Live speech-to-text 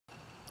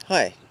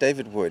Hi,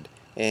 David Wood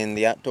in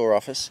the Outdoor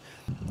Office,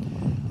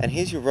 and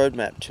here's your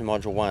roadmap to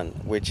Module 1,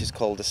 which is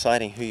called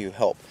Deciding Who You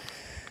Help.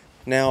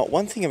 Now,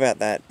 one thing about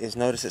that is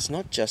notice it's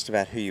not just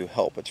about who you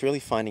help, it's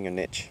really finding a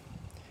niche.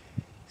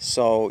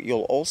 So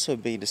you'll also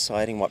be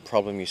deciding what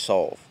problem you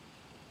solve.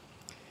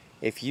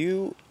 If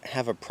you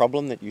have a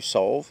problem that you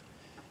solve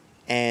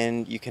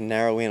and you can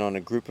narrow in on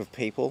a group of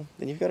people,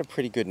 then you've got a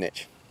pretty good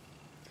niche.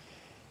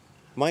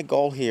 My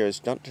goal here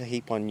is not to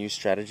heap on new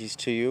strategies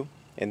to you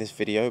in this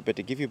video, but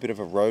to give you a bit of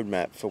a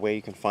roadmap for where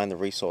you can find the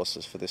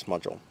resources for this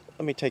module.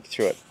 Let me take you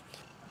through it.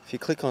 If you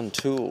click on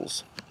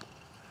Tools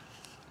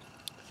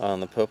on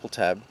the purple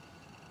tab,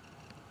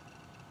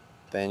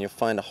 then you'll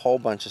find a whole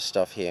bunch of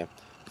stuff here.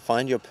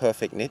 Find your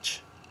perfect niche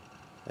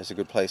is a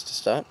good place to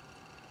start.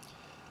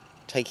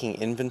 Taking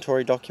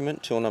inventory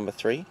document, tool number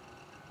 3.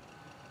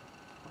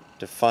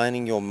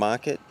 Defining your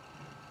market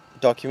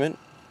document,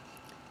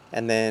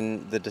 and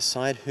then the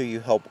decide who you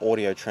help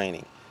audio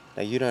training.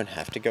 Now you don't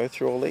have to go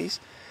through all these,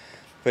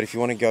 but if you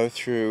want to go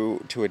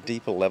through to a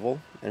deeper level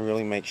and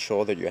really make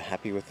sure that you're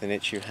happy with the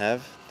niche you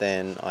have,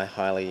 then I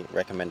highly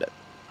recommend it.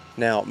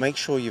 Now make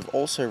sure you've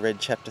also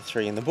read chapter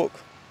 3 in the book,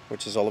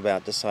 which is all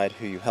about decide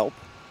who you help,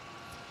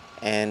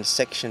 and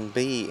section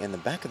B in the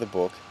back of the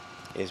book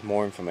is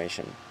more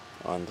information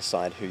on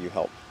decide who you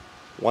help.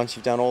 Once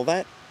you've done all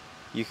that,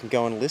 you can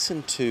go and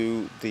listen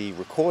to the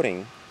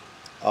recording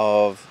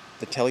of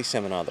the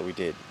teleseminar that we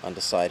did on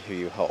decide who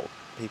you help.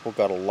 People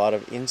got a lot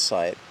of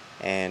insight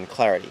and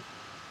clarity.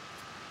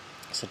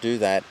 So do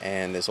that,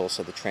 and there's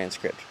also the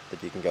transcript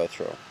that you can go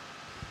through.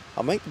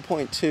 I'll make the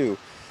point too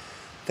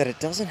that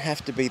it doesn't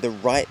have to be the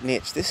right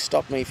niche. This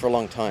stopped me for a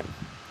long time.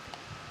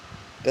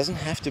 It doesn't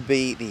have to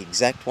be the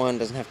exact one,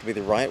 doesn't have to be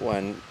the right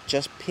one.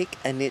 Just pick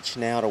a niche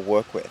now to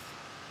work with.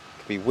 It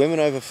could be women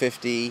over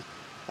 50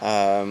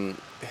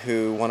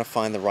 who want to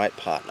find the right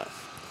partner.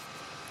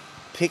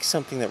 Pick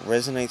something that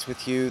resonates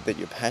with you, that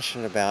you're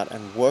passionate about,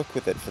 and work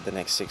with it for the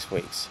next 6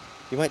 weeks.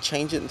 You might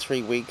change it in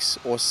 3 weeks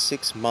or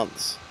 6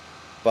 months,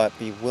 but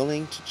be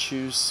willing to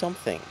choose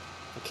something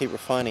and keep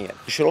refining it.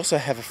 You should also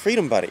have a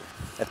freedom buddy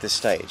at this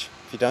stage.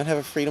 If you don't have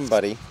a freedom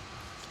buddy,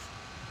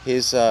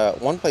 here's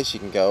one place you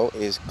can go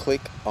is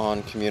click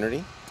on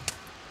community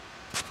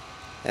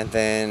and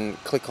then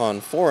click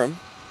on forum,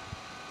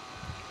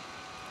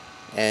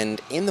 and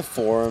in the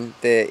forum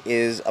there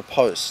is a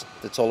post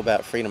that's all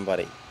about freedom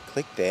buddy.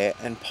 Click there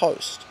and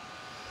post.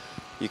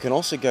 You can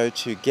also go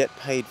to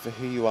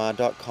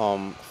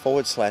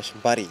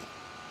getpaidforwhoyouare.com/buddy,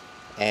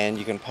 and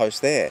you can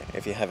post there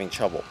if you're having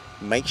trouble.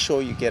 Make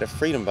sure you get a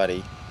freedom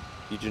buddy.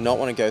 You do not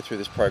want to go through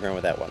this program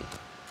without one.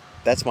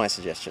 That's my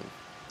suggestion.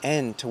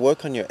 And to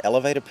work on your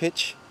elevator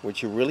pitch,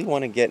 which you really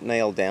want to get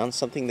nailed down,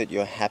 something that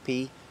you're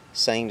happy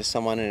saying to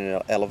someone in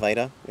an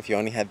elevator, if you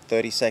only had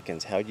 30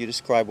 seconds, how would you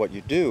describe what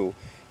you do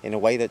in a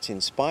way that's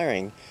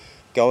inspiring?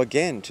 Go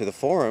again to the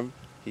forum.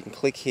 You can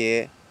click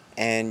here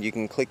and you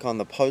can click on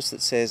the post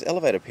that says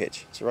elevator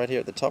pitch. It's right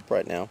here at the top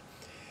right now.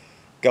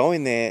 Go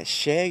in there,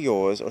 share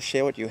yours or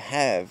share what you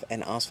have,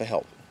 and ask for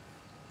help.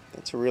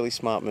 That's a really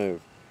smart move.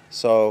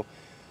 So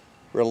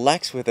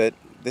relax with it.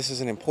 This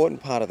is an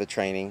important part of the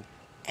training,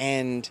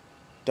 and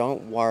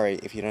don't worry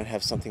if you don't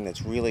have something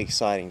that's really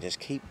exciting. Just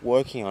keep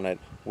working on it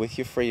with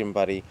your freedom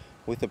buddy,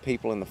 with the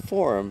people in the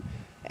forum,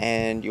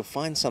 and you'll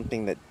find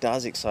something that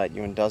does excite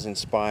you and does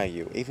inspire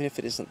you, even if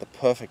it isn't the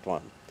perfect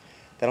one.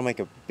 That'll make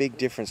a big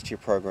difference to your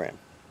program.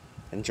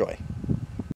 Enjoy.